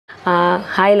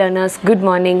Hi learners, good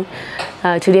morning.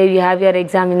 Today you have your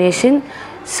examination.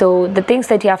 So the things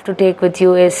that you have to take with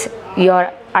you is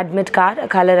your admit card, a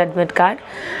color admit card,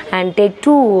 and take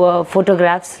two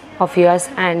photographs of yours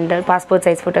and passport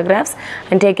size photographs,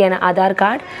 and take an Aadhaar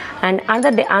card and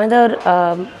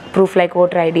another proof like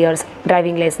voter ID or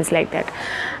driving license like that.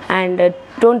 And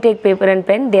don't take paper and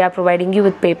pen. They are providing you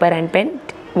with paper and pen.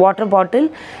 Water bottle,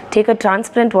 take a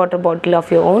transparent water bottle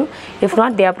of your own. If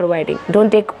not, they are providing. Don't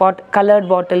take colored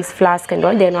bottles, flask and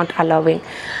all, they are not allowing.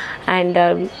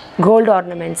 And gold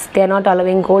ornaments, they are not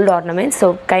allowing gold ornaments,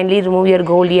 so kindly remove your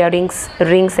gold earrings,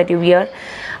 rings that you wear.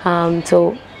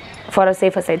 So for a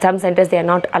safer side, some centers they are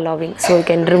not allowing, so you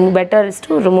can remove. Better is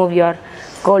to remove your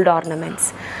gold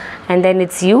ornaments. And then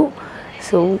it's you,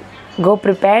 so go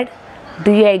prepared.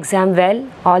 Do your exam well.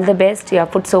 All the best. You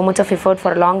have put so much of effort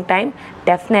for a long time.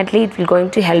 Definitely it will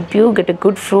going to help you get a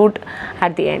good fruit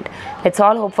at the end. Let's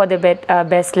all hope for the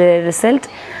best result.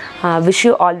 Wish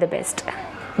you all the best.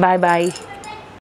 Bye bye.